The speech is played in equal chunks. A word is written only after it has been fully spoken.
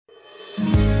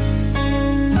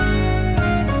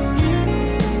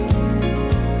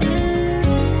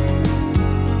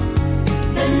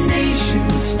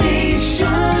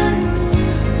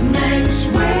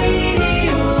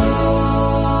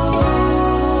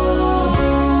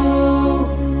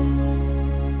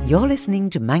You're listening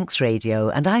to Manx Radio,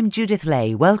 and I'm Judith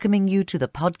Lay, welcoming you to the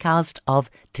podcast of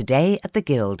Today at the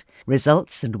Guild,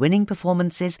 results and winning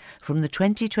performances from the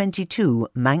 2022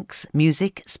 Manx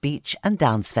Music, Speech and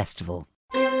Dance Festival.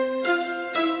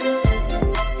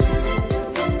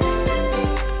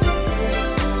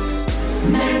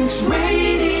 Manx Radio.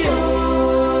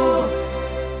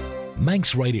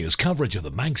 Manx Radio's coverage of the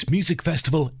Manx Music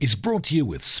Festival is brought to you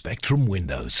with Spectrum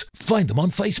Windows. Find them on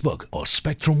Facebook or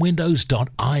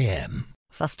spectrumwindows.im.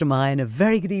 Foster mine, a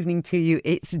very good evening to you.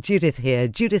 It's Judith here,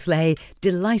 Judith Lay,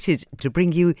 delighted to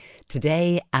bring you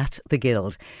Today at the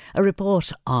Guild, a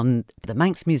report on the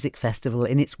Manx Music Festival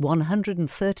in its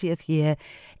 130th year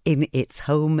in its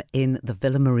home in the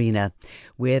Villa Marina,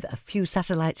 with a few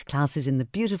satellite classes in the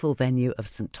beautiful venue of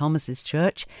St Thomas's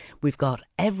Church. We've got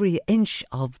every inch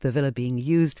of the villa being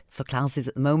used for classes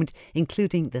at the moment,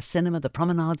 including the cinema, the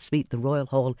promenade suite, the Royal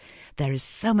Hall. There is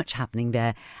so much happening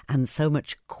there and so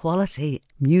much quality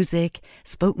music,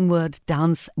 spoken word,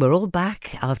 dance. We're all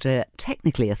back after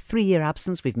technically a 3-year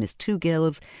absence. We've missed 2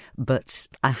 guilds, but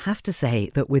I have to say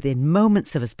that within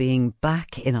moments of us being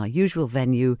back in our usual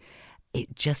venue,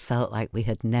 it just felt like we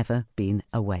had never been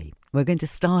away. We're going to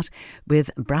start with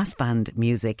brass band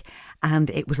music, and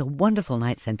it was a wonderful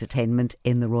night's entertainment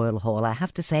in the Royal Hall. I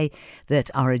have to say that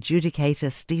our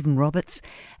adjudicator, Stephen Roberts,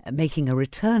 making a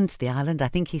return to the island, I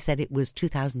think he said it was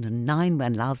 2009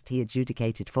 when last he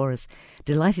adjudicated for us,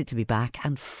 delighted to be back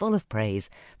and full of praise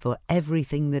for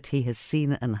everything that he has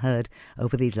seen and heard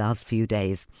over these last few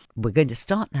days. We're going to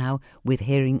start now with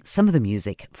hearing some of the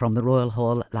music from the Royal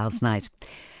Hall last night.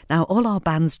 Now, all our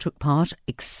bands took part,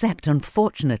 except,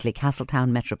 unfortunately,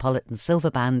 Castletown Metropolitan Silver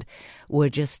Band were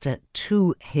just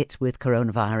too hit with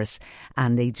coronavirus,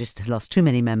 and they just lost too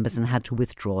many members and had to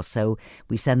withdraw. So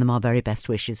we send them our very best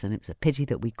wishes, and it was a pity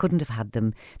that we couldn't have had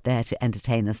them there to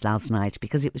entertain us last night,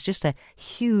 because it was just a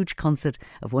huge concert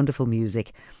of wonderful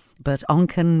music. But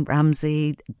Onken,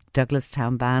 Ramsey, Douglas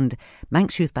Town Band,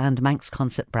 Manx Youth Band, Manx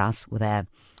Concert Brass were there,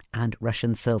 and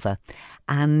Russian Silver.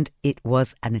 And it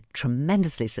was a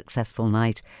tremendously successful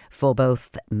night for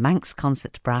both Manx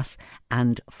Concert Brass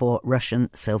and for Russian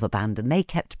Silver Band. And they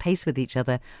kept pace with each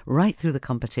other right through the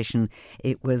competition.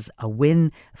 It was a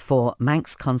win for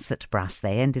Manx Concert Brass.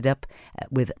 They ended up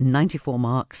with 94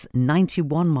 marks,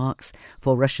 91 marks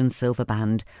for Russian Silver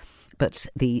Band. But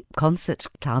the concert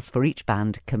class for each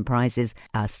band comprises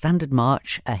a standard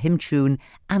march, a hymn tune,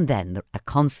 and then a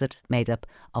concert made up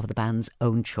of the band's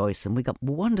own choice. And we got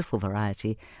wonderful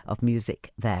variety of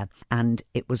music there. And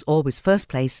it was always first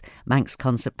place, Manx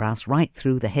Concert Brass, right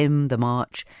through the hymn, the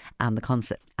march, and the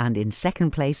concert. And in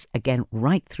second place, again,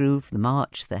 right through the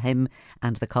march, the hymn,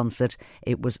 and the concert,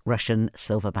 it was Russian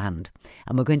Silver Band.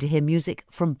 And we're going to hear music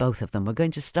from both of them. We're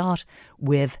going to start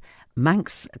with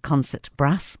Manx Concert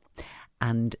Brass,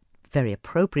 and very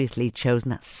appropriately chosen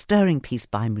that stirring piece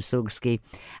by Mussorgsky,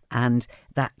 and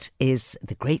that is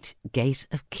The Great Gate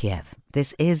of Kiev.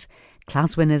 This is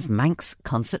class winners Manx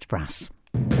Concert Brass.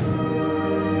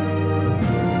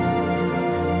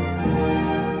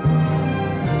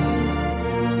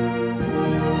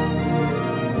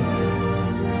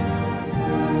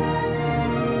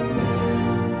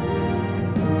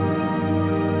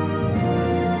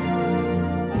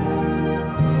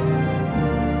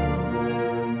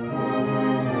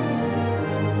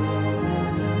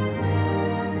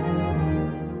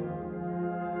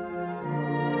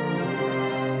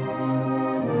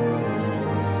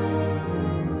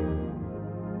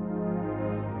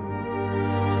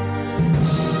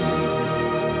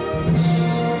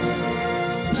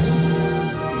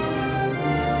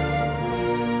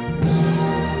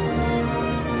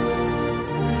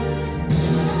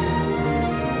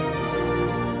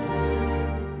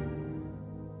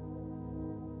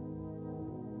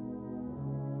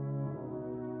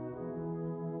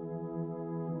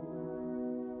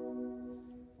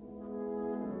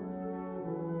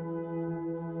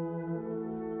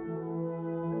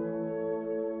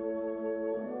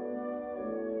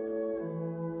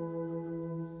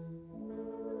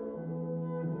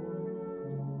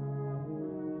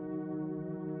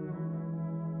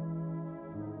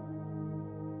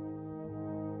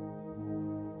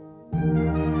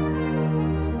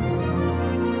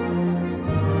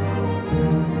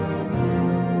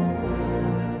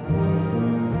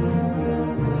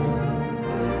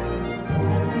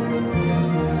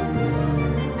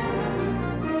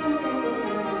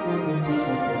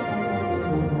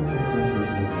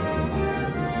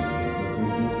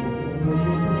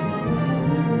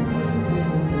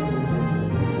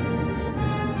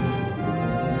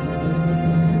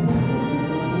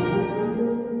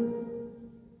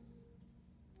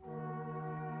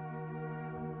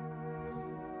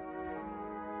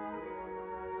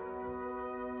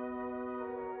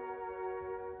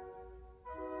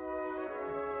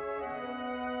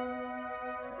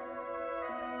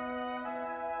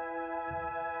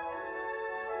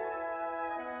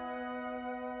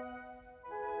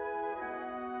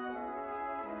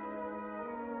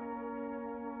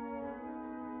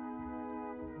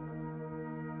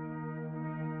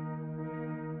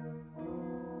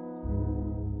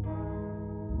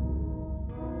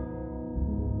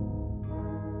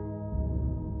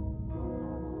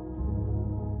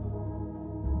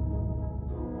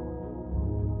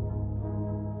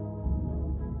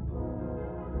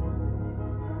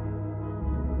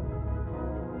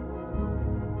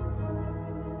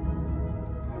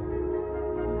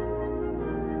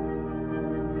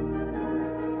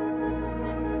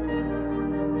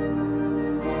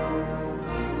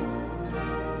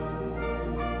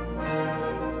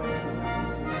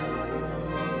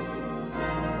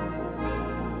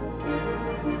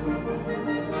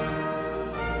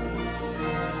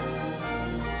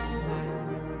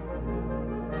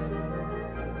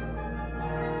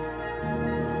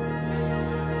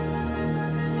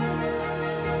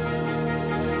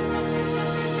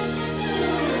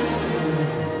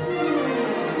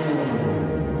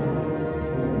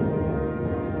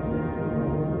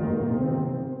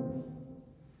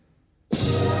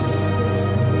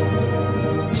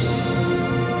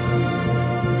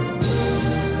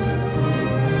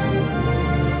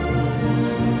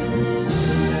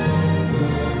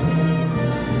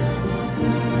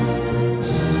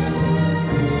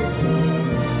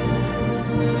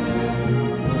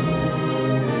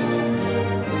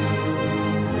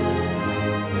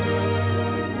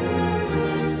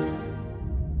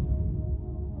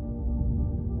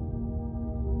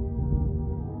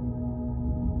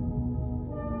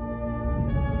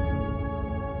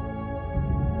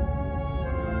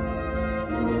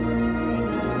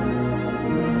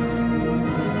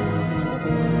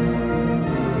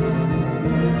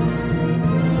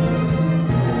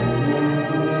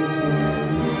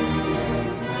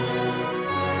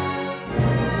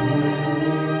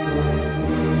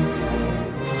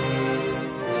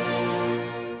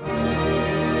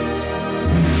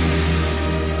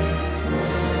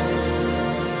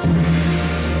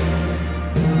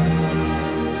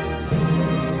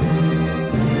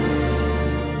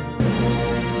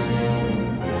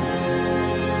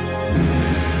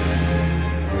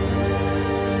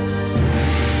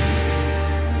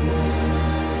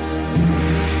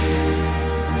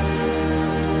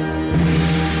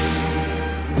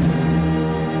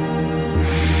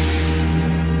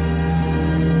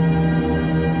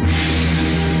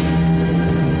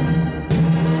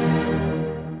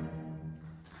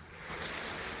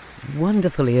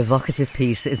 Wonderfully evocative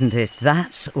piece, isn't it?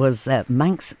 That was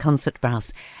Manx Concert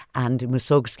Brass and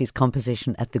Mussorgsky's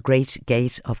composition at the Great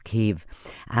Gate of Kiev.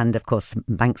 And, of course,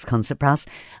 Manx Concert Brass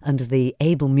under the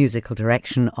able musical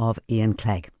direction of Ian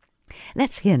Clegg.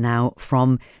 Let's hear now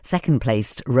from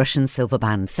second-placed Russian Silver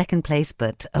Band. Second place,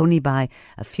 but only by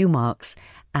a few marks.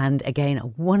 And again, a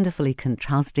wonderfully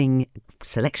contrasting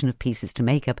selection of pieces to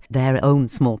make up their own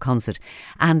small concert.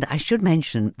 And I should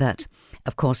mention that,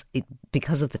 of course,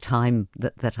 because of the time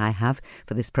that I have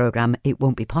for this programme, it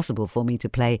won't be possible for me to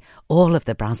play all of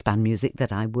the brass band music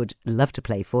that I would love to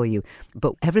play for you.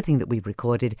 But everything that we've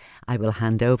recorded, I will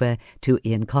hand over to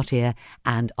Ian Cottier,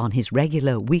 and on his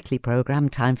regular weekly programme,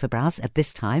 Time for Brass, at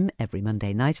this time, every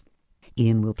Monday night,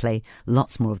 Ian will play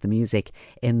lots more of the music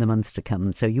in the months to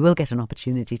come. So you will get an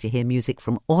opportunity to hear music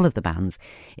from all of the bands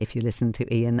if you listen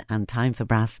to Ian and Time for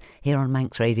Brass here on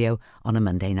Manx Radio on a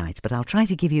Monday night. But I'll try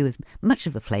to give you as much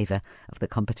of the flavour of the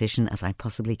competition as I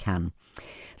possibly can.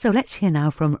 So let's hear now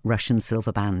from Russian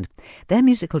Silver Band. Their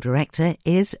musical director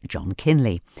is John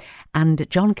Kinley. And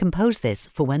John composed this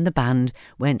for when the band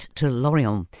went to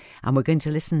Lorient. And we're going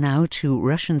to listen now to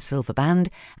Russian Silver Band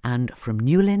and From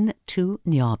Newlyn to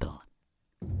Niarbyl.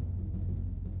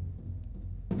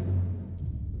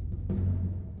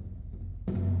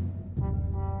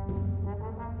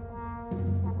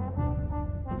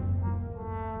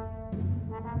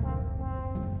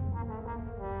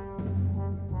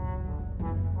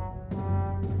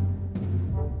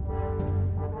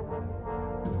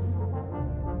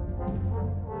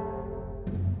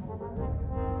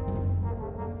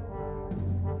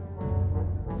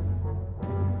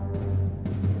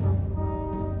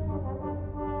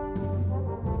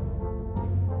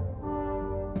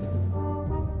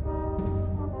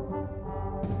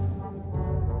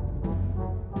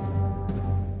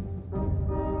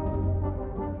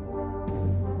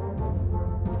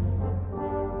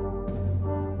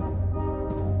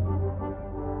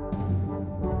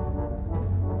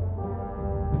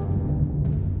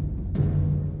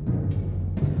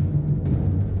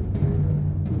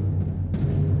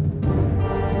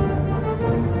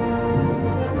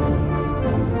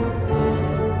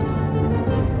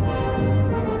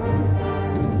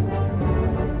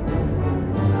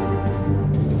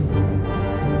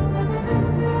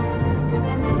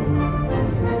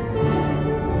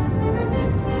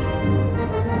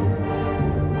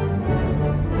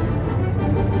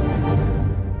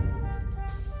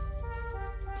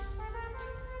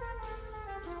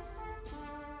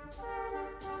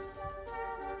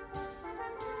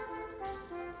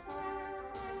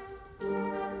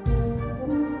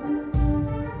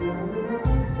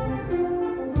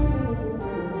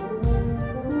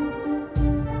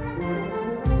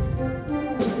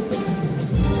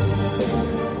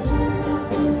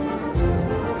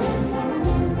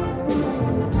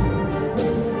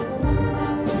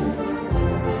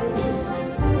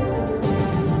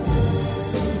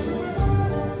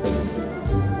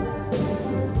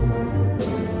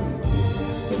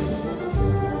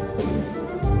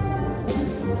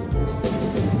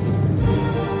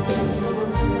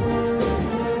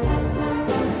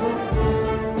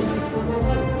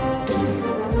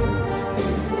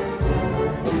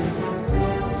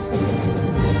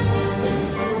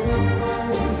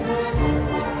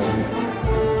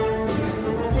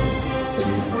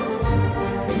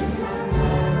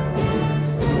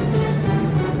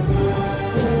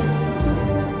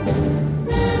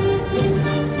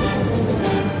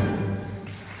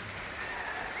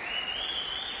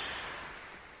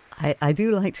 I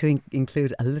do like to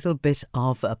include a little bit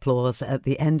of applause at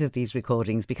the end of these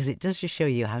recordings because it does just show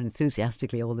you how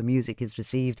enthusiastically all the music is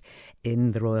received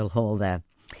in the Royal Hall there.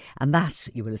 And that,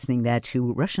 you were listening there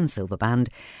to Russian Silver Band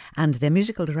and their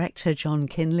musical director John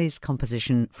Kinley's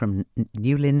composition From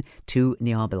Newlyn to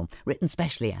Niarbyl, written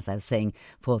specially, as I was saying,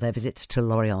 for their visit to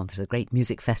Lorient, to the great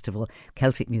music festival,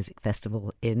 Celtic Music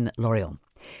Festival in Lorient.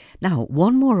 Now,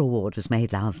 one more award was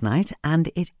made last night, and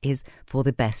it is for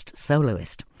the Best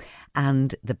Soloist.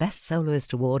 And the Best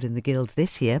Soloist Award in the Guild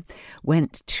this year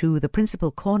went to the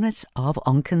principal cornet of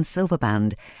Onken Silver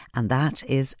Band, and that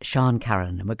is Sean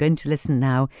Carron. And we're going to listen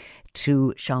now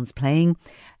to Sean's playing.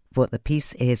 What the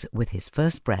piece is With His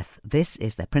First Breath. This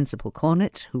is their principal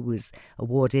cornet, who was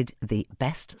awarded the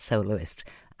Best Soloist.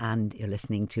 And you're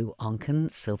listening to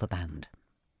Onken Silver Band.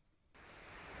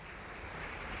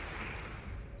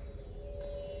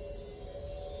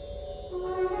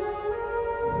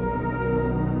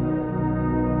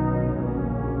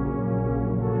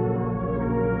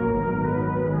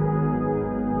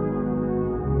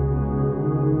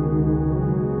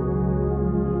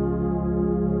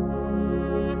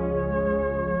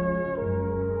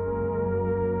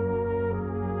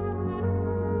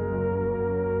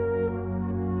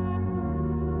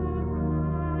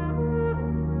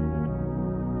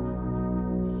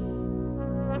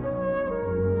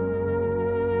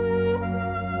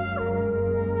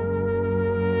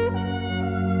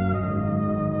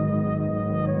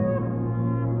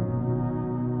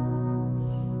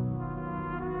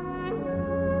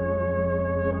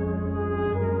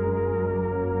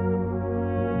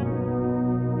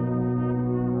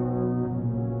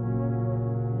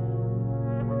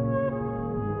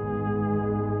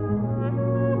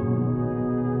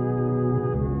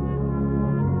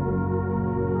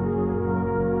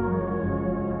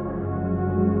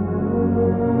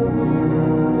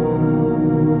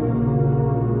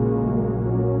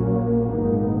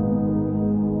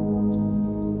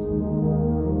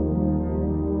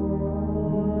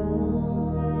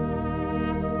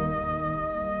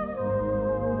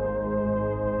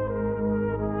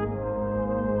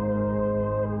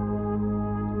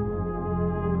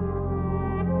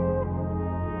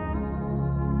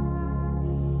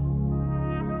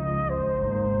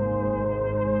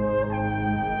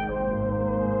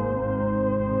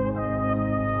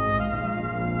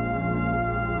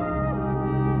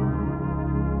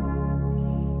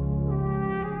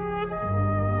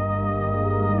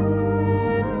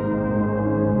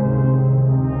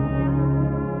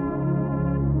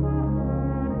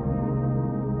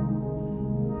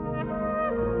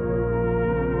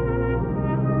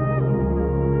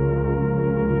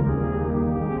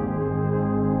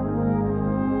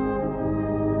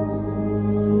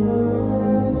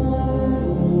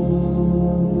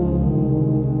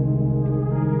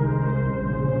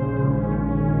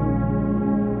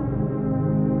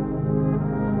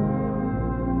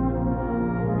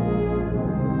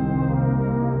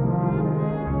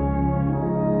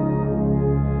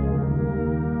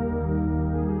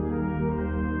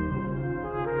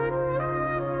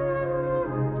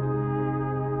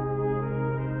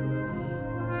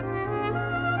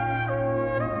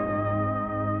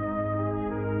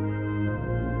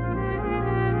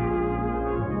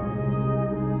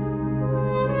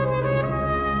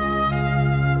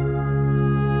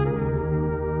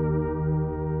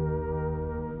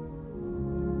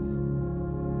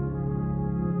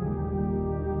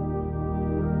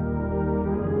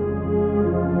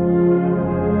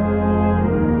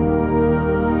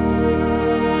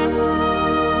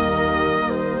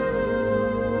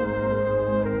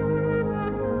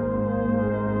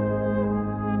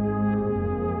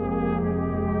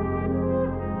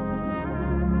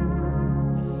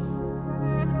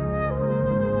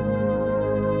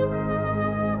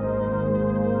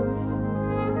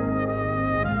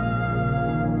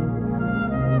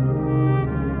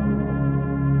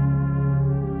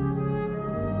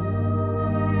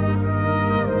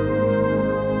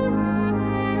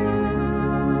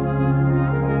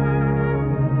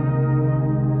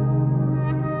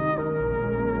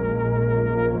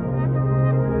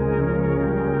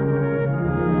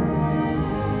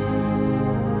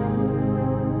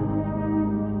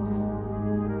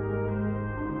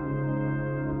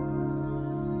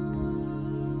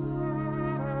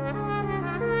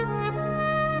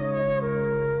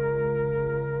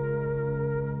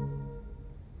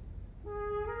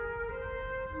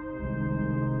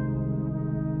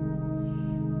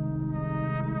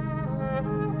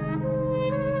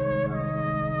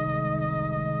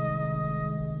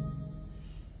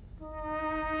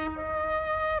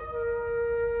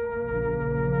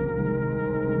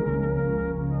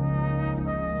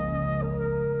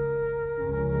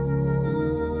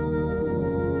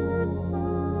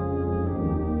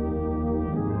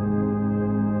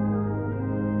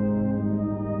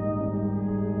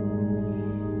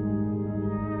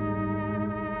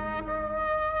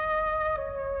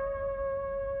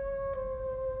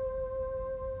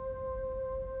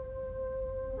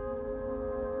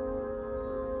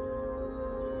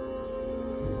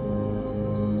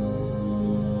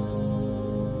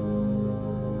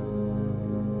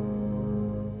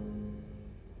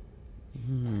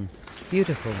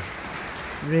 Beautiful.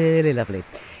 Really lovely.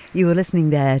 You were listening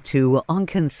there to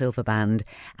Onken Silver Band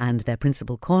and their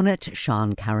principal cornet,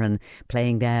 Sean Caron,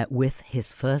 playing there with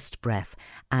his first breath.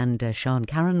 And Sean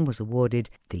Caron was awarded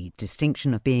the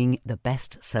distinction of being the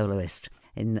best soloist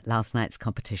in last night's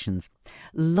competitions.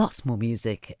 Lots more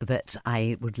music that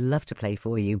I would love to play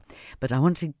for you, but I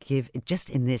want to give, just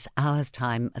in this hour's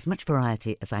time, as much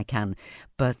variety as I can.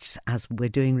 But as we're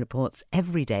doing reports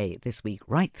every day this week,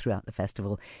 right throughout the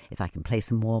festival, if I can play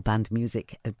some more band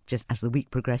music just as the week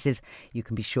progresses, you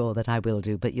can be sure that I will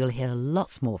do. But you'll hear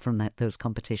lots more from those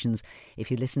competitions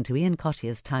if you listen to Ian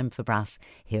Cottier's Time for Brass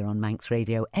here on Manx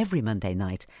Radio every Monday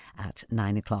night at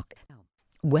 9 o'clock.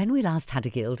 When we last had a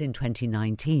Guild in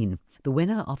 2019, the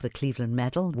winner of the Cleveland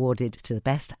Medal, awarded to the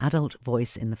best adult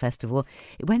voice in the festival,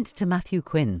 it went to Matthew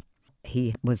Quinn.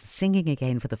 He was singing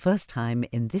again for the first time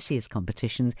in this year's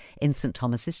competitions in St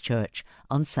Thomas's Church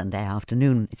on Sunday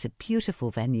afternoon. It's a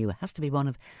beautiful venue. It has to be one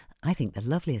of, I think, the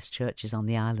loveliest churches on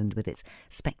the island, with its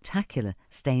spectacular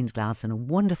stained glass and a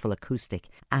wonderful acoustic.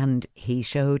 And he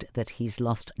showed that he's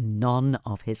lost none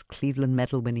of his Cleveland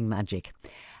Medal winning magic.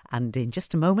 And in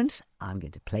just a moment, I'm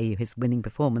going to play you his winning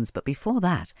performance. But before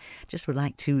that, just would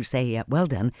like to say well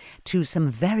done to some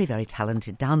very, very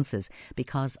talented dancers,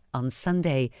 because on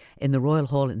Sunday in the Royal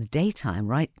Hall in the daytime,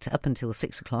 right up until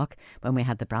 6 o'clock, when we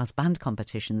had the brass band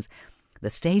competitions, the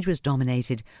stage was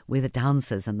dominated with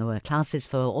dancers, and there were classes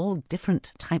for all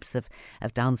different types of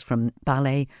dance, from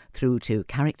ballet through to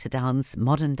character dance,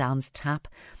 modern dance, tap.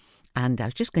 And I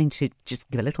was just going to give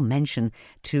a little mention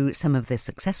to some of the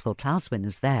successful class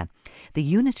winners there. The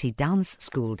Unity Dance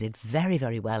School did very,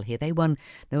 very well here. They won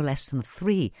no less than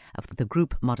 3 of the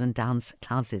group modern dance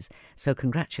classes. So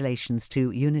congratulations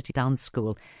to Unity Dance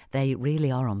School. They really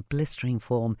are on blistering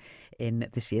form in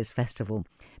this year's festival.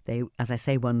 They, as I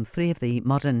say, won 3 of the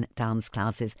modern dance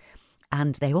classes.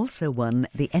 And they also won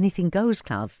the Anything Goes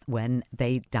class when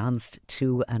they danced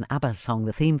to an ABBA song.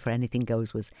 The theme for Anything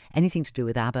Goes was anything to do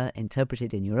with ABBA,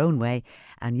 interpreted in your own way.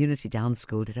 And Unity Dance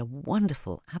School did a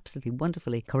wonderful, absolutely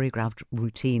wonderfully choreographed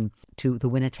routine to The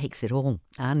Winner Takes It All.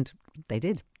 And they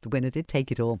did. The winner did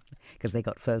take it all, because they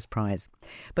got first prize.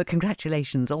 But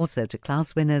congratulations also to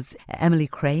class winners Emily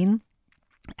Crane,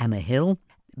 Emma Hill,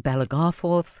 Bella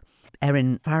Garforth,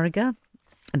 Erin Farragher.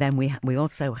 And then we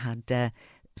also had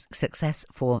success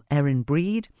for Erin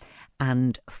Breed,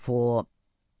 and for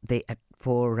that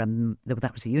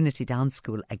was the Unity Dance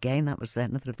School again. That was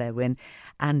another of their win.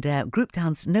 And group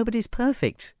dance, Nobody's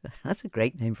Perfect. That's a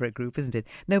great name for a group, isn't it?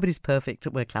 Nobody's Perfect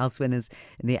were class winners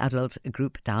in the adult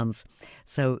group dance.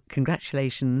 So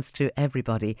congratulations to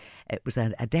everybody. It was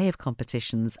a day of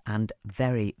competitions and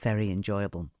very, very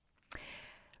enjoyable.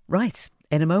 Right,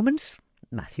 in a moment,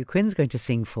 Matthew Quinn's going to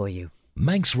sing for you.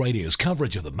 Manx Radio's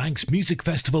coverage of the Manx Music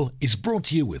Festival is brought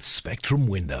to you with Spectrum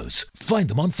Windows. Find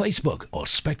them on Facebook or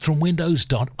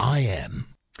spectrumwindows.im.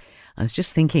 I was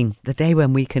just thinking, the day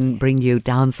when we can bring you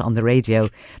dance on the radio,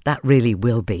 that really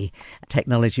will be a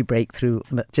technology breakthrough.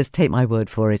 Just take my word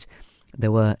for it.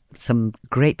 There were some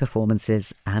great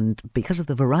performances, and because of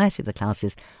the variety of the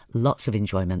classes, lots of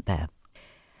enjoyment there.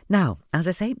 Now, as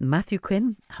I say, Matthew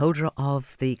Quinn, holder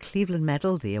of the Cleveland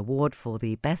Medal, the award for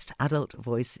the best adult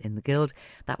voice in the Guild,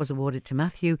 that was awarded to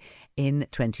Matthew in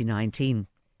 2019.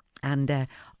 And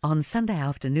on Sunday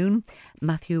afternoon,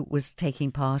 Matthew was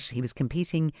taking part. He was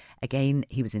competing again.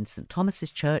 He was in St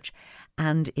Thomas's Church,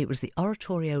 and it was the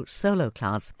oratorio solo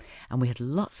class. And we had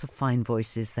lots of fine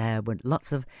voices there, with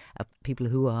lots of people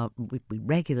who we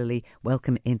regularly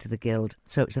welcome into the Guild.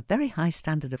 So it was a very high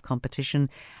standard of competition.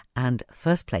 And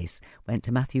first place went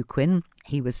to Matthew Quinn.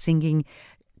 He was singing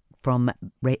from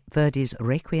Verdi's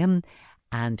Requiem,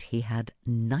 and he had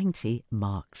 90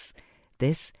 marks.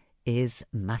 This is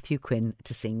Matthew Quinn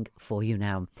to sing for you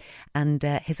now. And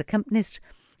his accompanist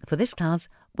for this class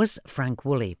was Frank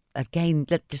Woolley. Again,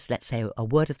 let's say a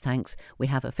word of thanks. We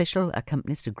have official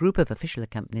accompanists, a group of official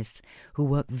accompanists who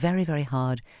work very, very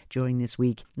hard during this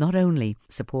week, not only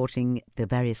supporting the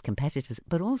various competitors,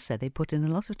 but also they put in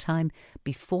a lot of time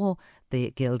before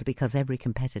the Guild, because every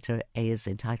competitor is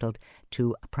entitled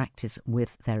to practice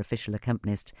with their official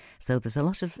accompanist. So there's a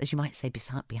lot of, as you might say,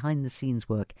 behind the scenes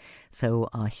work. So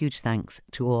our huge thanks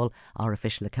to all our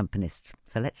official accompanists.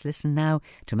 So let's listen now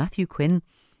to Matthew Quinn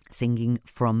singing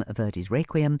from Verdi's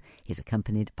Requiem. He's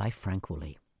accompanied by Frank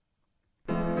Woolley.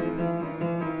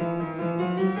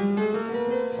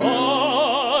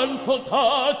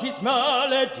 Consultatis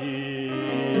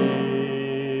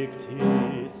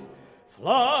maledictis,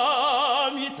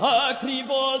 flammis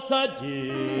acribos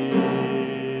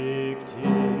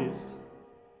addictis,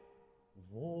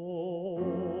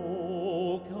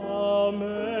 voca me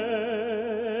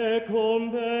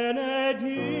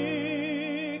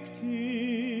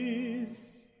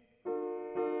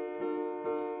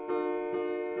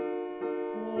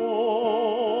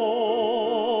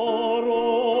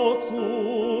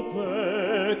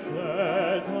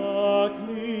et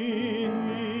acclinis,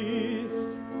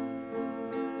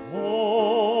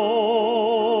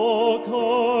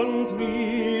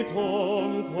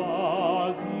 contritum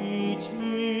quasi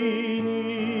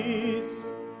cinis,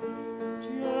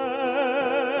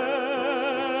 gere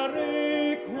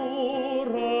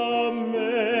curam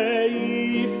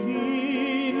mei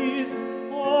finis,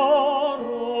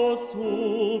 oro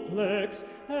supplex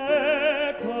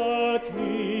et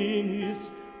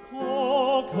acclinis,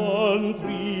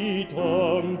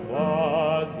 contritum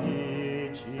quasi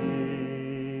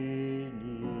cinis.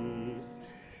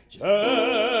 Gere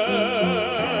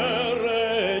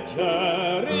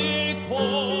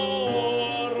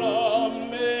coram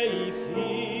mei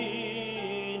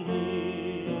finis,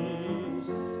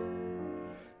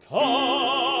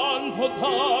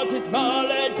 confutatis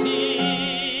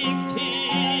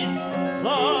maledictis,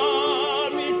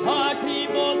 flammis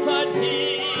acribos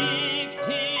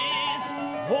addictis,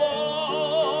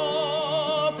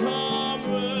 vocam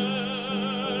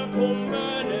cum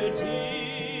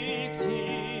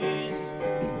benedictis,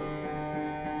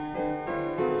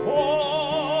 vocam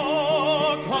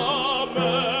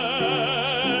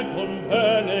cum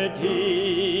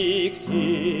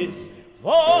benedictis,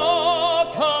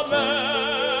 vocam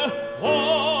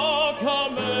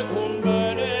cum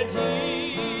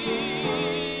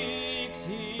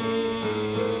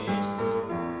benedictis.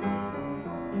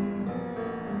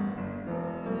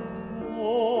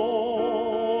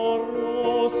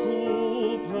 Oro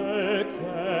supplex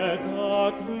et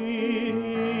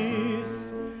acclinis,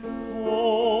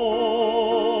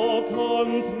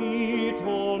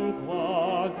 contritum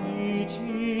quasi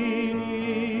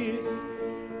cinis,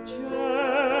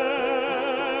 gere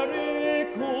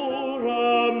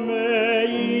curam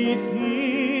mei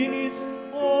finis,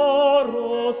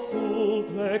 oro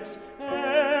supplex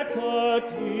et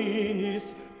acclinis,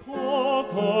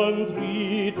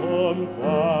 contritum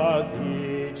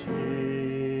quasi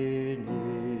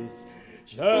cinis,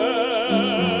 gere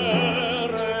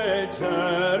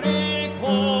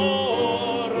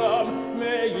coram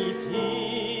mei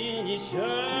finis,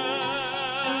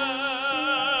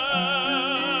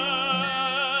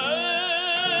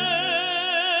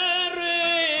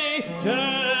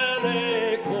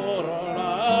 gere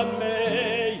coram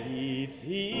mei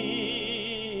finis.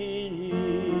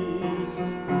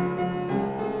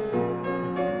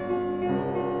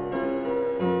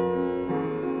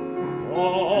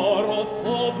 Oro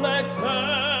supplex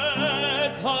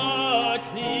et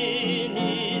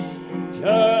acclinis,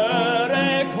 gere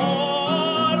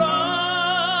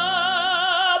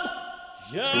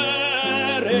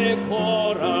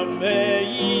coram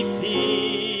mei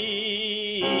finis.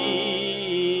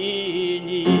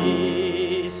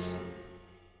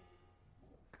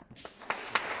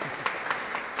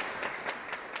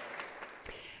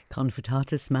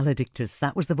 Confutatis Maledictus.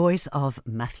 That was the voice of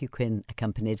Matthew Quinn,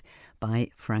 accompanied by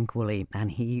Frank Woolley.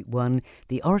 And he won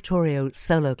the oratorio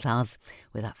solo class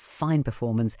with that fine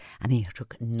performance. And he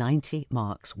took 90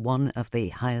 marks, one of the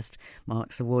highest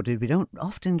marks awarded. We don't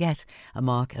often get a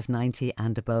mark of 90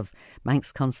 and above.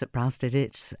 Manx Concert Brass did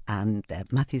it, and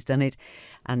Matthew's done it.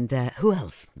 And who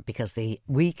else? Because the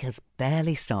week has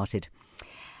barely started.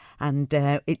 And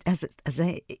it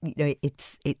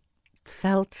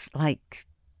felt like,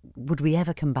 would we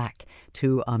ever come back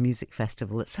to our music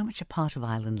festival? It's so much a part of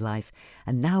Ireland life.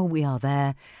 And now we are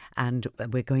there, and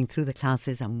we're going through the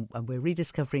classes, and we're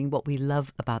rediscovering what we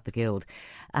love about the Guild.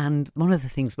 And one of the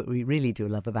things that we really do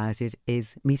love about it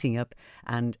is meeting up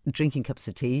and drinking cups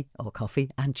of tea or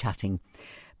coffee and chatting.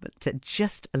 But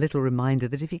just a little reminder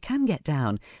that if you can get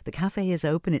down, the cafe is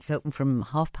open. It's open from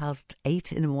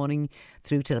 8:30 in the morning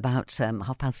through till about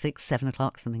 6:30, 7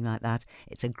 o'clock, something like that.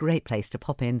 It's a great place to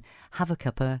pop in, have a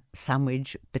cuppa,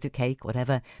 sandwich, bit of cake,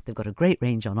 whatever. They've got a great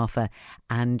range on offer.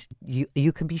 And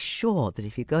you can be sure that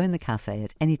if you go in the cafe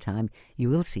at any time, you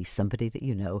will see somebody that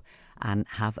you know and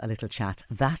have a little chat.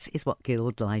 That is what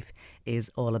Guild life is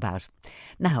all about.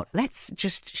 Now, let's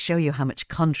just show you how much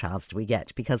contrast we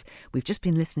get, because we've just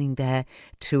been listening there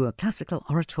to a classical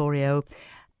oratorio,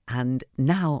 and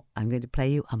now I'm going to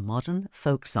play you a modern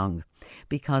folk song,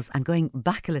 because I'm going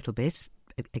back a little bit,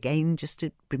 again, just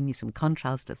to bring you some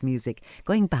contrast of music,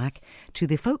 going back to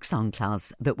the folk song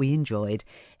class that we enjoyed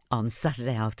on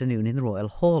Saturday afternoon in the Royal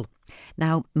Hall.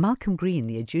 Now, Malcolm Green,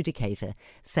 the adjudicator,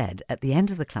 said at the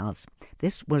end of the class,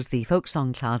 this was the folk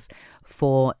song class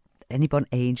for anyone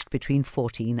aged between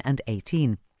 14 and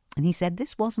 18. And he said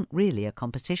this wasn't really a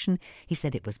competition. He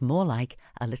said it was more like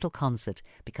a little concert,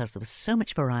 because there was so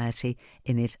much variety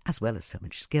in it as well as so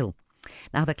much skill.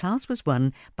 Now, the class was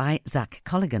won by Zach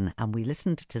Colligan, and we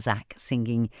listened to Zach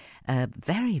singing a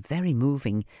very, very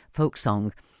moving folk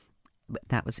song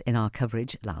that was in our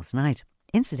coverage last night.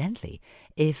 Incidentally,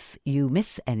 if you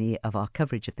miss any of our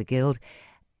coverage of the Guild,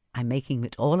 I'm making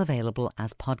it all available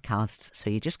as podcasts. So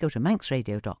you just go to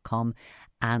manxradio.com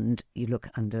and you look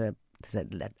under,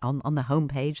 on the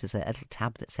homepage, there's a little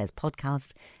tab that says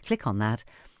podcast. Click on that.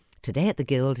 Today at the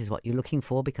Guild is what you're looking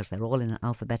for because they're all in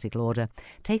alphabetical order.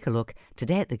 Take a look.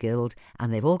 Today at the Guild,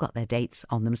 and they've all got their dates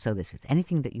on them. So this is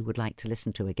anything that you would like to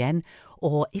listen to again.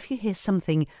 Or if you hear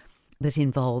something that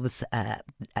involves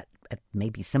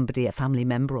maybe somebody, a family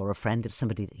member or a friend of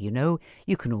somebody that you know,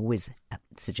 you can always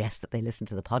suggest that they listen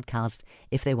to the podcast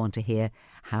if they want to hear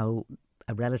how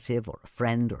a relative or a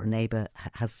friend or a neighbour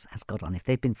has got on. If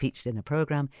they've been featured in a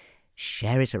programme,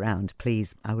 share it around,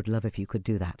 please. I would love if you could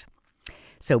do that.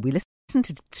 So we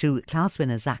listened to class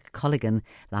winner Zach Colligan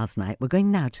last night. We're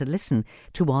going now to listen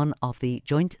to one of the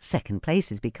joint second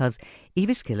places because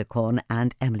Eva Skillicorn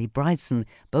and Emily Bridson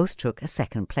both took a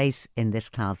second place in this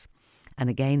class. And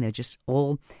again, they're just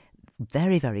all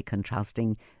very, very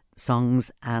contrasting songs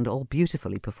and all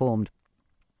beautifully performed.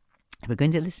 We're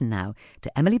going to listen now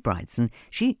to Emily Bridson.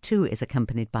 She too is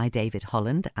accompanied by David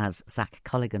Holland, as Zach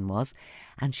Colligan was,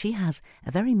 and she has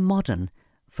a very modern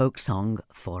folk song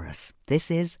for us.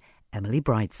 This is Emily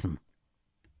Bridson.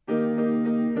 I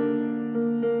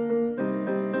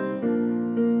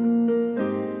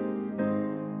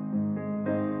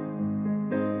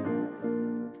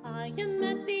am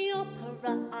at the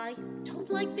opera. I don't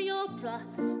like the opera,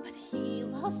 but he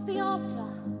loves the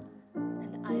opera,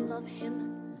 and I love him.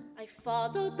 I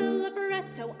follow the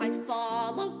libretto, I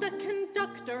follow the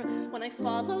conductor. When I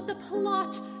follow the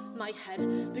plot, my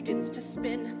head begins to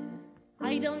spin.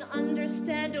 I don't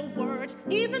understand a word,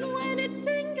 even when it's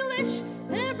English.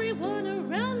 Everyone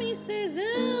around me says,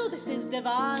 oh, this is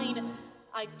divine.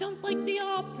 I don't like the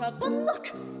opera, but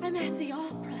look, I'm at the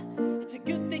opera. It's a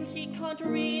good thing he can't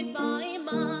read my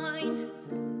mind.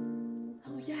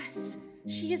 Oh yes,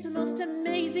 she is the most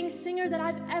amazing singer that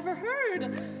I've ever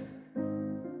heard.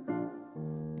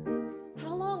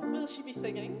 How long will she be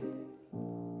singing?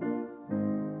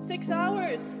 6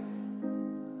 hours.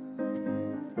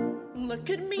 Look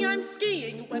at me, I'm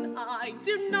skiing when I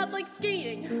do not like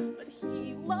skiing, but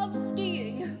he loves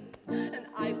skiing, and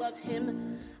I love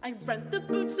him. I rent the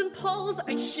boots and poles,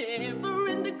 I shiver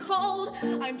in the cold.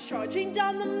 I'm charging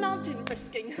down the mountain,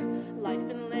 risking life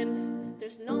and limb.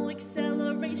 There's no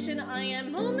acceleration, I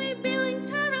am only feeling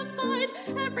terrified.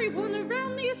 Everyone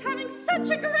around me is having such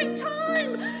a great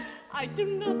time. I do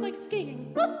not like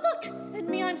skiing, but look at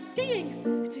me, I'm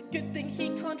skiing. It's a good thing he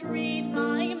can't read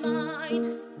my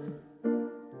mind.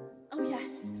 Oh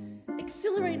yes,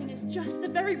 exhilarating is just the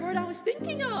very word I was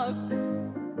thinking of.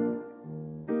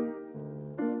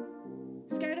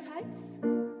 Scared of heights?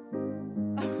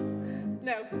 Oh,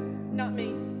 no, not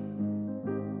me.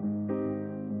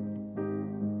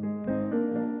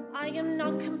 I am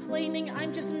not complaining,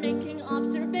 I'm just making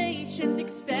observations.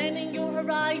 Expanding your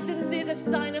horizons is a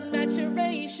sign of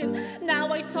maturation.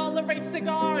 Now I tolerate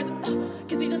cigars,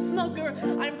 cause he's a smoker.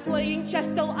 I'm playing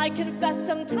chess, though I confess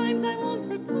sometimes I long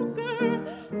for poker.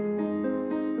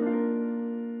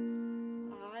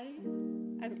 I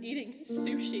am eating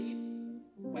sushi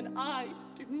when I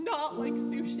do not like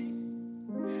sushi.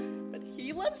 But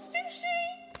he loves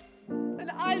sushi,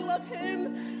 and I love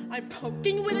him. I'm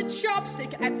poking with a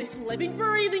chopstick at this living,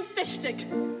 breathing fish stick.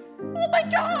 Oh my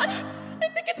god, I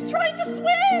think it's trying to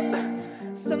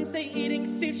swim! Some say eating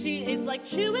sushi is like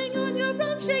chewing on your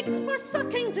rum shake or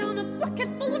sucking down a bucket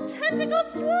full of tentacled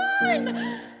slime.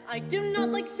 I do not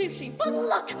like sushi, but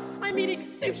look, I'm eating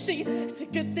sushi. It's a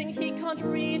good thing he can't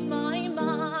read my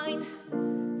mind.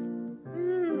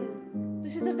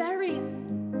 This is a very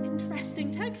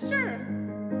interesting texture.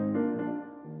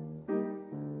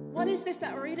 What is this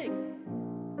that we're eating?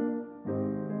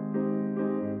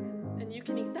 And you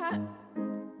can eat that.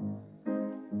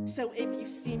 So if you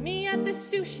see me at the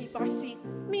sushi bar, see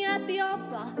me at the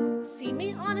opera, see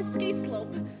me on a ski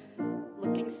slope,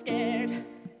 looking scared,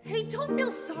 hey, don't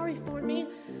feel sorry for me.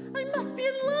 I must be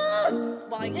in love.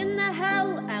 Why in the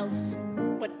hell else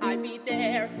would I be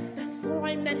there? Before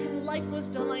I met him, life was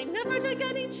dull. I never took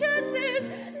any chances.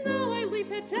 Now I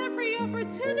leap at every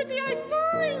opportunity I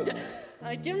find.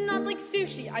 I do not like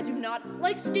sushi. I do not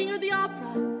like skiing or the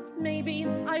opera. Maybe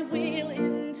I will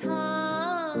in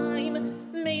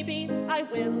time. Maybe I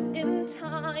will in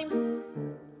time.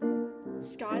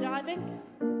 Skydiving?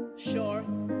 Sure,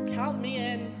 count me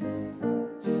in.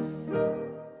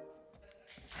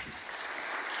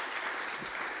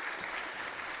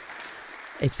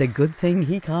 It's a good thing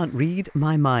he can't read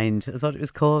my mind, is what it was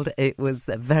called. It was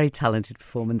a very talented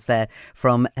performance there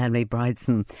from Emily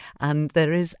Bridson. And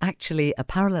there is actually a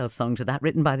parallel song to that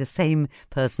written by the same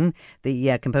person.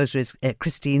 The composer is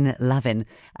Christine Lavin,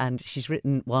 and she's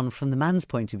written one from the man's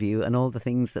point of view and all the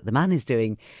things that the man is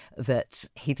doing that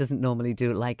he doesn't normally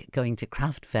do, like going to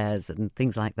craft fairs and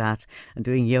things like that and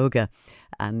doing yoga.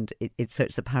 And so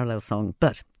it's a parallel song.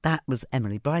 But that was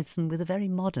Emily Bridson with a very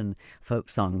modern folk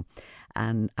song.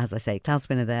 And as I say, Klaus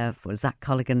winner there for Zach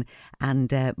Colligan,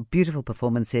 and beautiful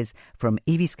performances from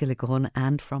Evie Skillicorn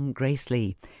and from Grace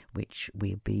Lee, which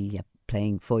we'll be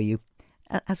playing for you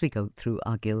as we go through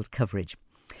our Guild coverage.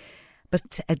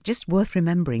 But just worth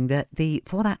remembering that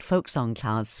for that folk song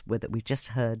class that we've just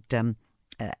heard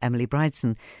Emily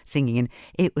Bridson singing in,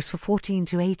 it was for 14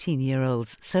 to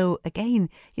 18-year-olds. So again,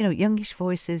 youngish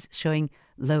voices showing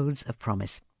loads of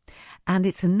promise. And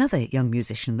it's another young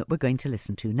musician that we're going to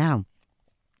listen to now.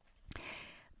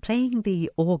 Playing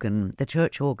the organ, the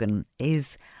church organ,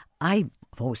 is, I've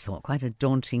always thought, quite a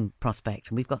daunting prospect.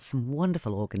 And we've got some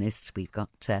wonderful organists. We've got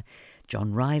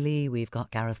John Riley, we've got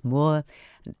Gareth Moore.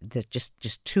 They're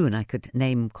just two, and I could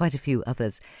name quite a few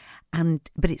others.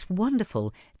 But it's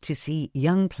wonderful to see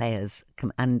young players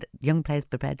come, and young players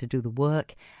prepared to do the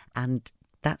work, and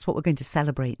that's what we're going to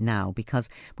celebrate now, because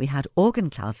we had organ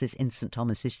classes in St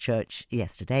Thomas's Church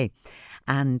yesterday,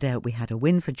 and we had a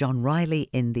win for John Riley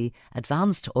in the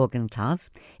advanced organ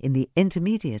class. In the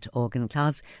intermediate organ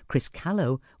class, Chris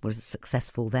Callow was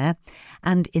successful there,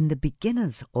 and in the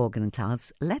beginners organ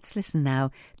class, let's listen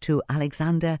now to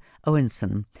Alexander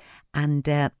Owenson,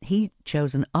 and he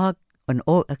chose a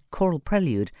choral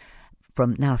prelude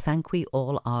from Now Thank We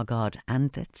All Our God. And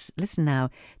let's listen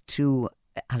now to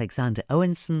Alexander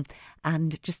Owenson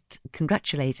and just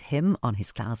congratulate him on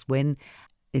his class win,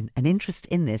 an interest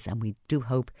in this, and we do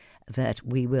hope that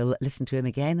we will listen to him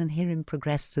again and hear him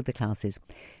progress through the classes.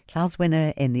 Class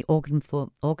winner in the organ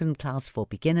class for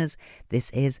beginners, this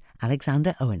is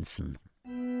Alexander Owenson.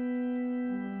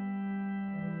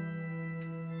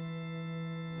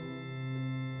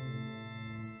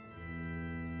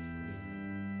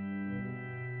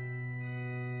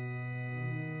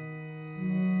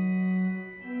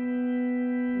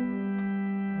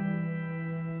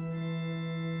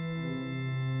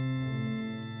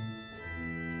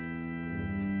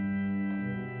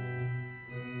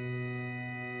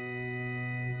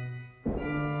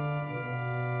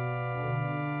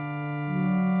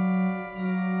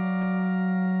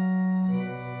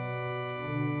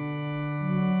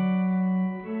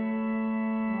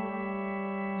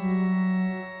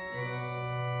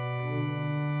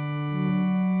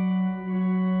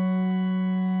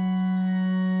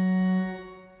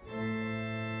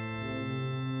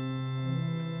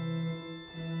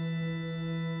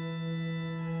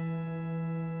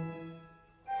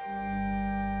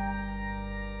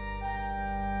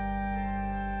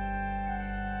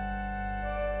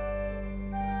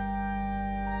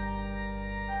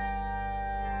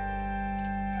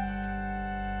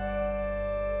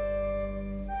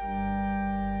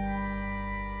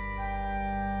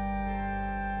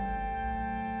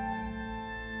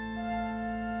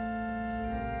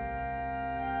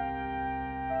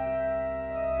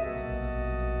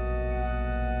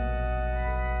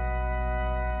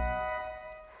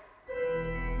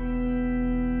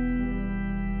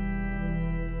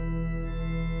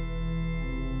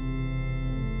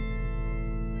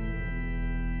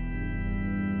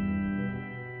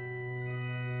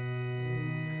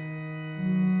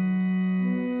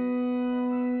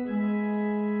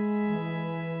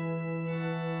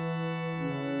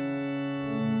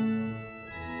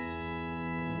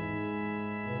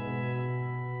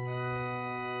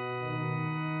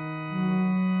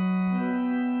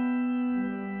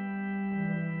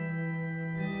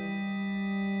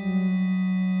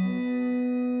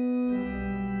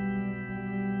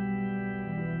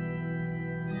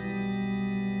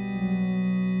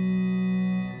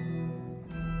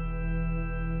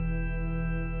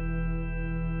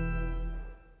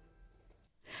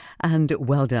 And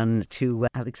well done to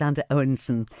Alexander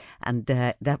Owenson. And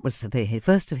that was the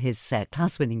first of his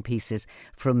class-winning pieces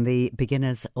from the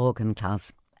beginners organ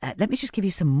class. Let me just give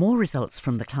you some more results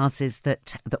from the classes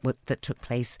that took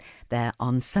place there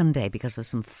on Sunday, because there was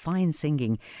some fine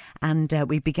singing. And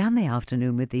we began the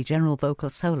afternoon with the general vocal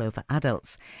solo for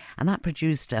adults, and that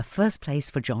produced a first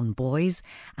place for John Boys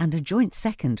and a joint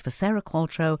second for Sarah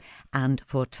Qualtrough and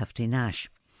for Tufty Nash.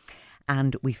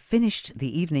 And we finished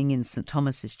the evening in St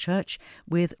Thomas's Church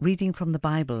with reading from the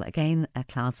Bible, again a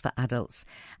class for adults,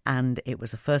 and it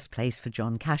was a first place for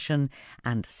John Cashin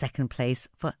and second place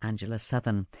for Angela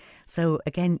Southern. So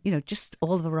again, just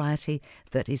all the variety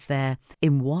that is there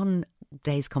in one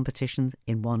day's competition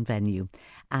in one venue,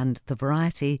 and the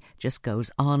variety just goes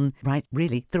on right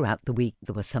really throughout the week.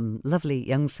 There were some lovely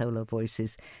young solo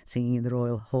voices singing in the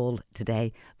Royal Hall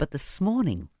today, but this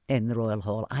morning in the Royal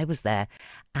Hall I was there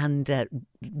and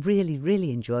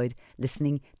really enjoyed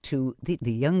listening to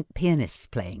the young pianists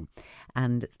playing,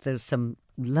 and there's some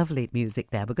lovely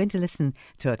music there. We're going to listen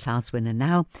to a class winner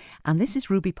now, and this is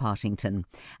Ruby Partington,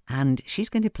 and she's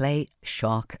going to play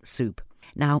Shark Soup.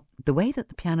 Now, the way that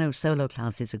the piano solo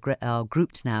classes are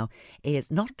grouped now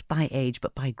is not by age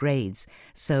but by grades.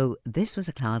 So this was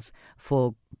a class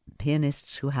for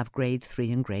pianists who have grade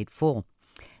 3 and grade 4.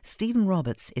 Stephen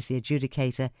Roberts is the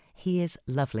adjudicator. He is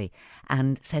lovely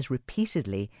and says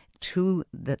repeatedly to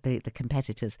the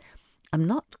competitors, I'm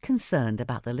not concerned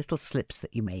about the little slips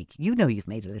that you make. You know you've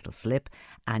made a little slip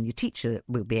and your teacher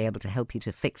will be able to help you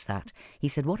to fix that. He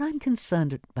said, what I'm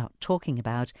concerned about talking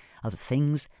about are the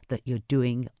things that you're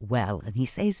doing well. And he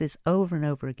says this over and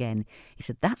over again. He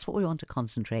said, that's what we want to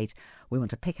concentrate. We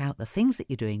want to pick out the things that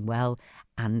you're doing well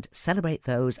and celebrate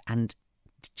those and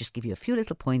just give you a few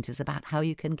little pointers about how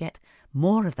you can get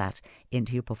more of that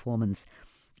into your performance.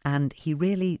 And he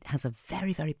really has a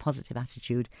very, very positive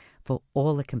attitude for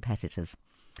all the competitors.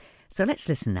 So let's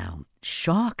listen now.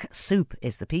 Shark Soup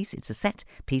is the piece. It's a set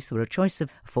piece. There were a choice of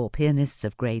 4 pianists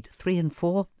of grade 3 and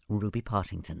 4, Ruby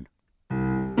Partington.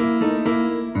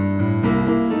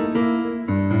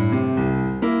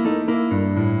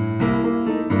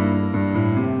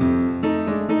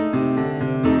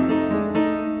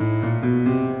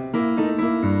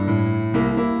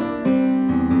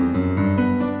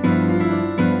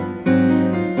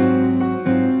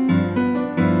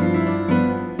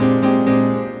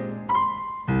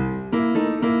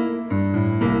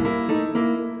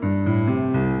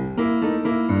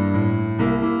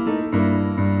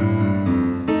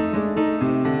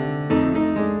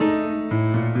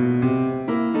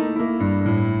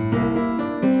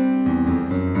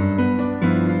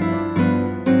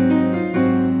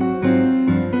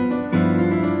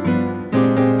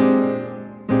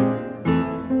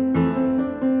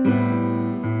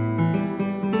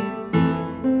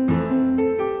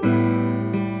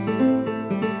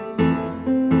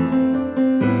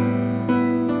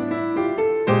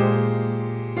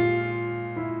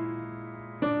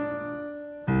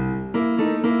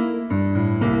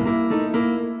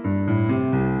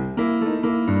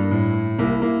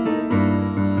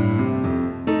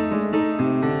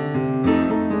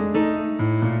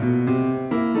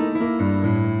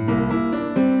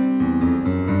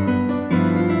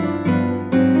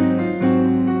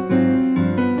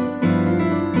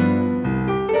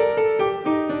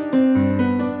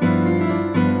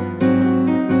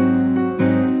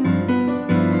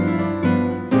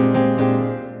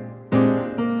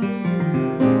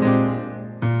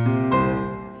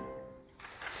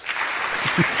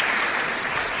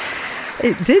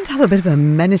 It did have a bit of a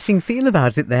menacing feel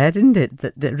about it there, didn't it?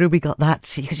 That Ruby got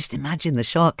that. You could just imagine the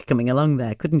shark coming along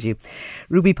there, couldn't you?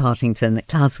 Ruby Partington,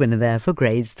 class winner there for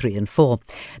grades 3 and 4.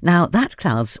 Now, that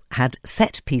class had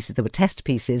set pieces. There were test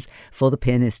pieces for the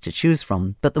pianists to choose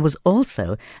from, but there was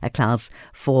also a class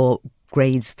for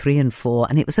grades 3 and 4,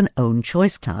 and it was an own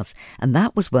choice class, and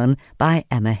that was won by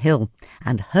Emma Hill,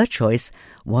 and her choice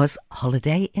was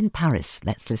Holiday in Paris.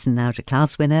 Let's listen now to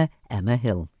class winner Emma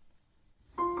Hill.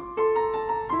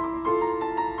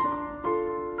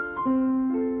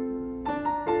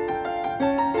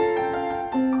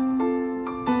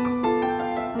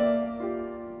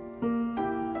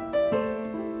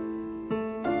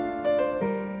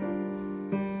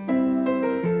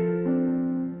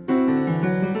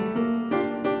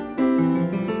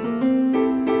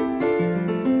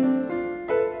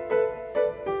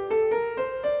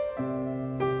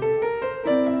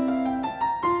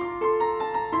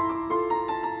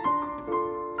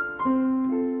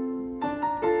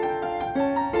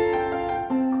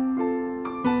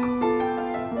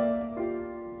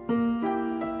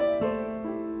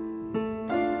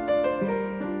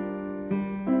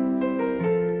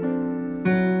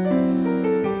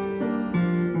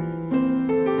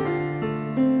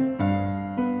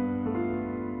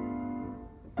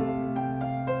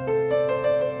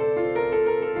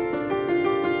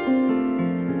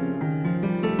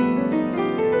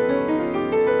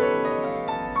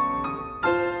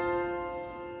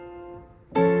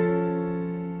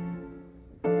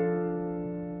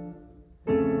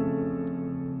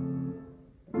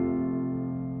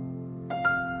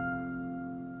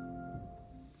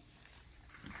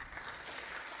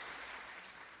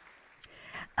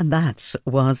 And that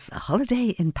was A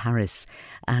Holiday in Paris.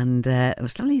 And it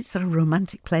was lovely sort of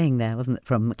romantic playing there, wasn't it,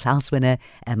 from class winner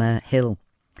Emma Hill.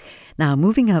 Now,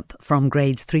 moving up from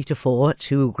grades 3 to 4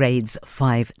 to grades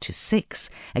 5 to 6.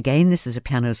 Again, this is a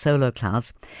piano solo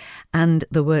class. And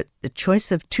there were a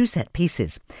choice of 2 set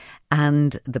pieces.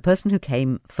 And the person who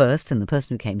came first and the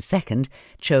person who came second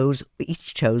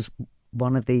each chose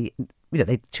one of the,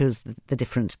 they chose the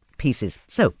different pieces.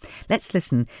 So let's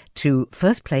listen to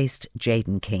first placed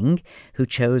Jaden King, who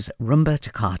chose Rumba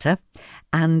Toccata,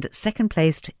 and second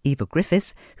placed Eva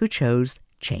Griffiths, who chose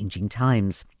Changing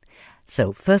Times.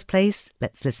 So first place,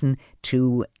 let's listen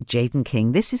to Jaden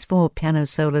King. This is for piano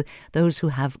solo, those who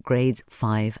have grades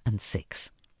 5 and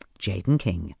 6. Jaden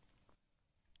King.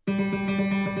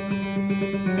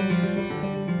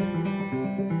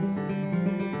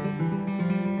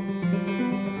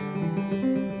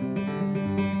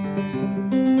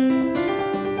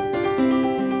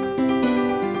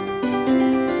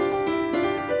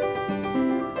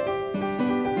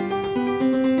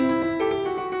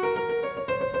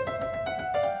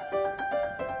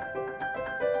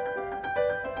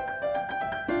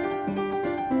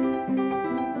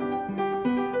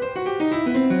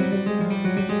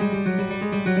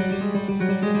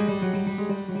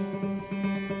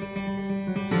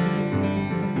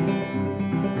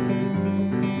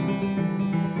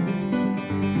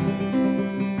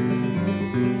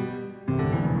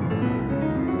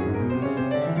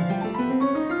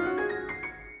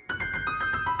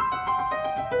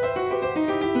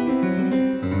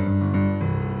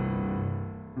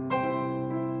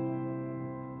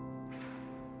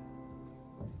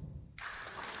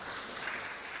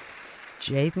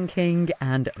 Jaden King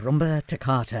and Rumba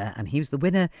Toccata, and he was the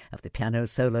winner of the piano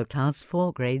solo class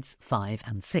for grades 5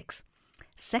 and 6.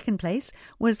 Second place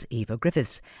was Eva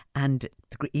Griffiths, and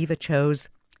Eva chose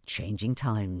Changing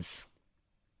Times.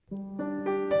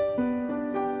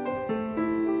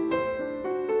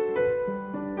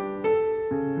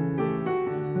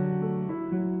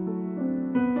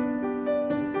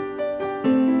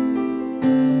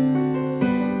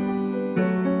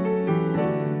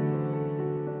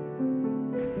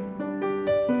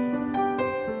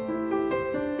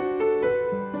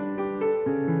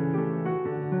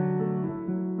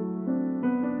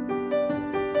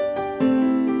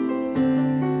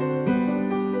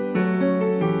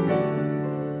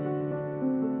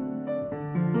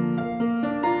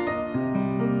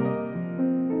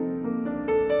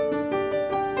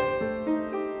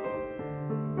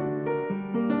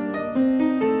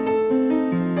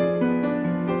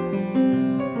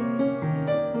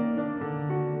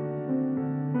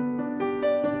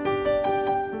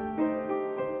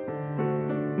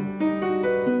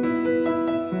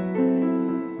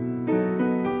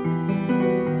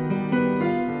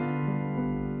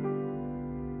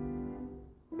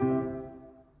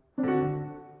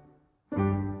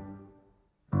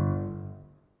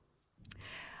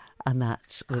 And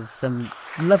that was some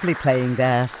lovely playing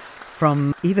there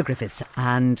from Eva Griffiths,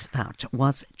 and that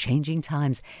was Changing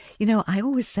Times. I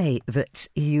always say that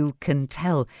you can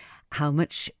tell how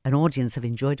much an audience have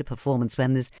enjoyed a performance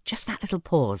when there's just that little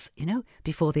pause,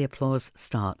 before the applause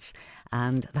starts.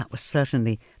 And that was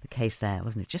certainly the case there,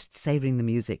 wasn't it? Just savouring the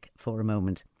music for a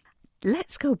moment.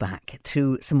 Let's go back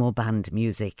to some more band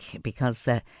music, because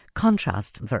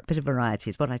contrast, a bit of variety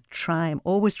is what I'm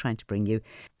always trying to bring you.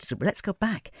 So let's go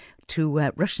back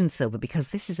to Russian Silver, because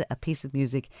this is a piece of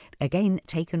music, again,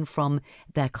 taken from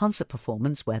their concert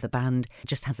performance, where the band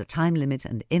just has a time limit,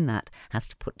 and in that has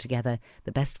to put together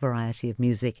the best variety of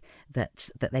music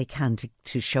that they can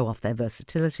to show off their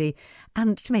versatility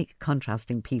and to make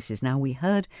contrasting pieces. Now, we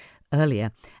heard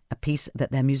earlier a piece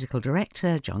that their musical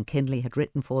director, John Kinley, had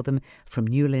written for them, From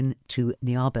Newlyn to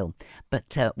Niarbyl.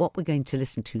 But what we're going to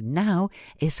listen to now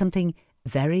is something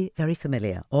very, very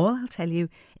familiar. All I'll tell you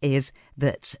is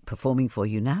that performing for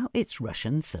you now, it's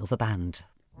Russian Silver Band.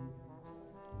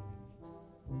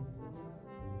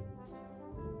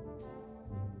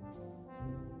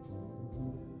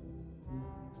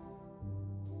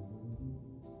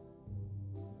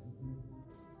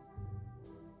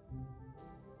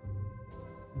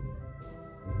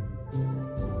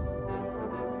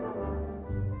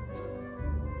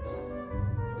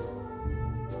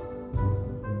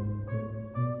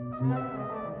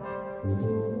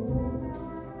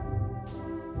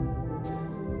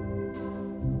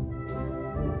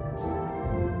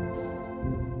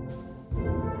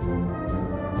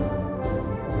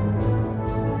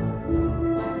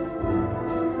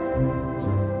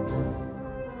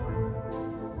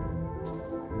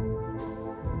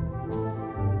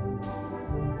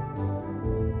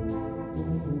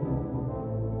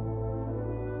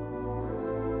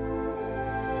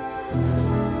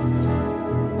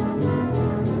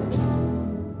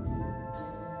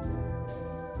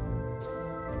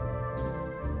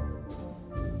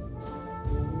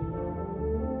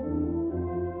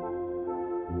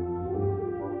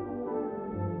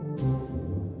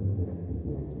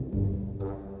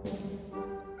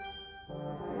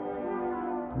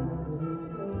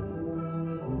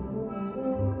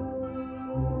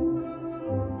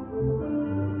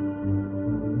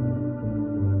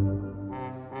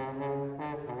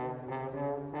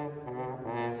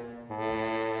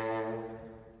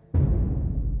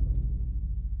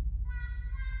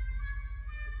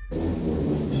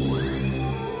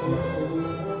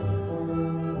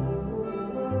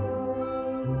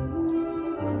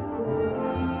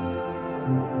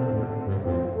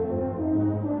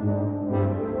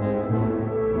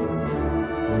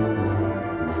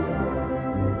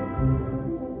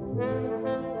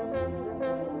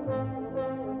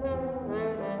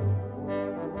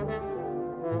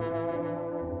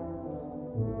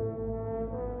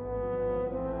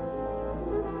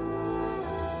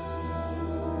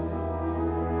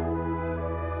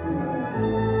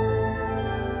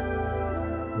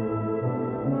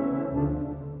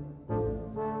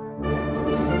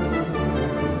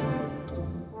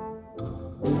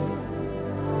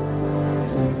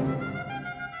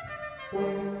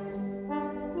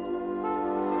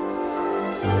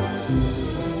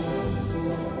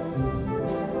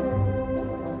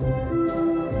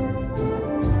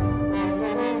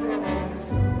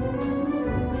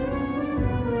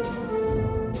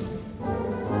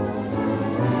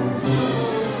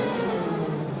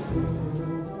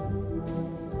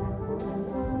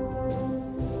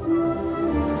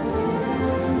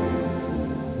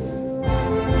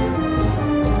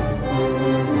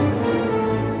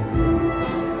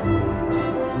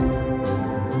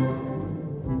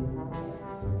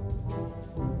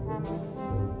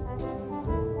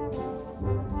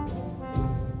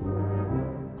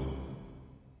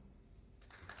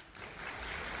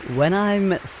 When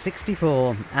I'm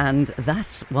 64, and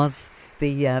that was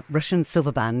the Russian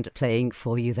Silver Band playing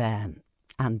for you there.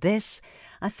 And this,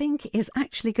 I think, is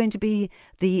actually going to be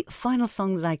the final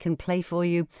song that I can play for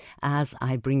you as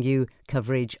I bring you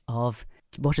coverage of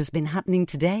what has been happening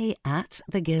today at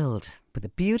the Guild, with a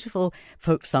beautiful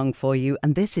folk song for you.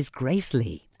 And this is Grace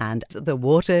Lee, and The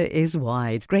Water is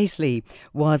Wide. Grace Lee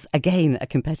was again a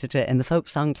competitor in the folk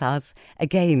song class.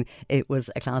 Again, it was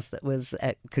a class that was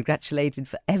congratulated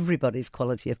for everybody's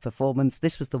quality of performance.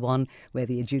 This was the one where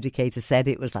the adjudicator said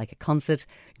it was like a concert.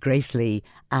 Grace Lee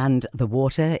and The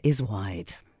Water is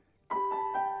Wide.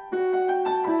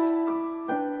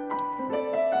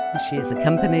 She is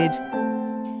accompanied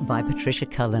by Patricia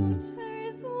Cullen.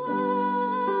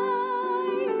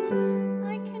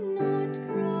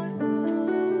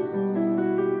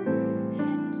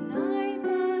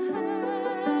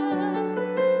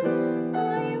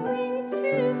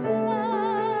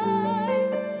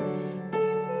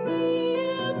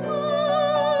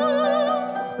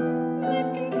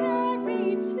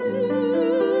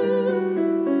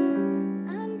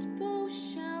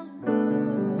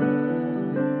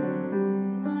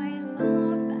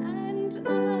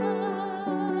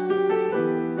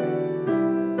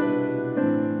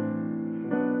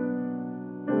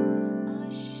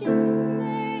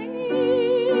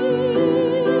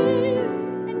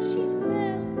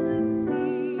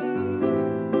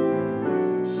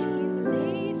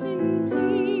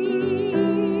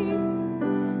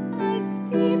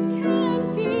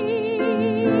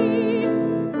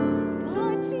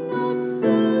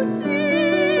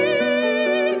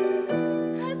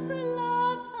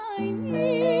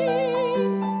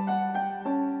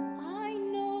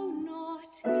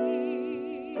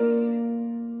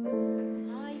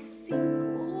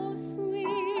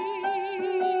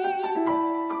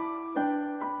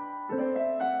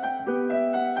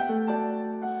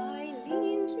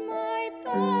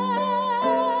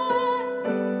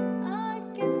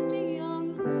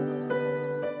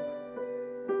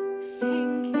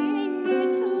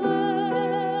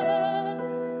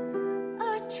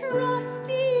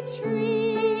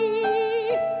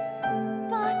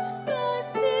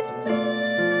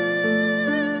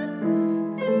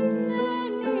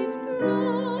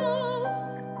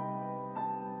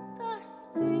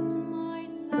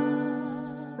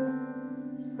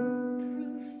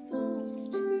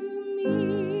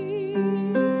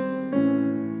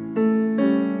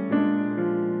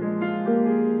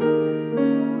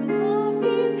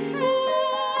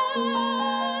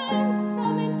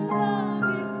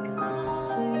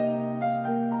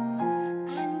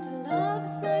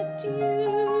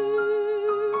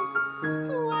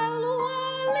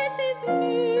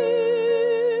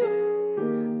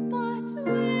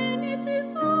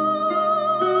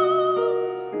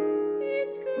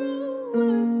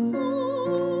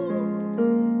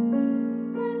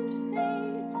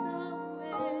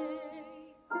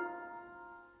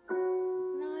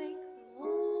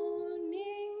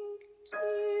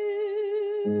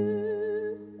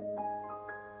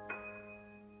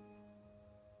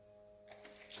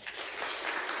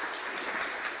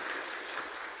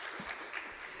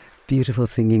 Beautiful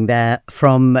singing there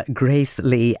from Grace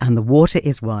Lee, and The Water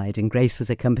is Wide, and Grace was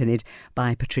accompanied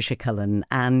by Patricia Cullen.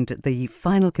 And the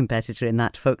final competitor in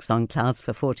that folk song class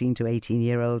for 14 to 18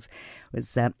 year olds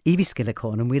was Evie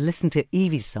Skillicorn, and we'll listen to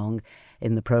Evie's song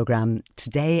in the programme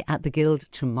today at the Guild,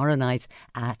 tomorrow night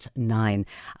at 9.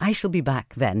 I shall be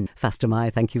back then. Fastyr mie,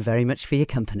 thank you very much for your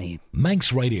company.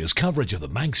 Manx Radio's coverage of the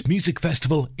Manx Music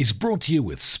Festival is brought to you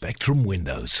with Spectrum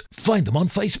Windows. Find them on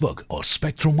Facebook or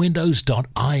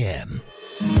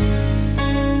spectrumwindows.im.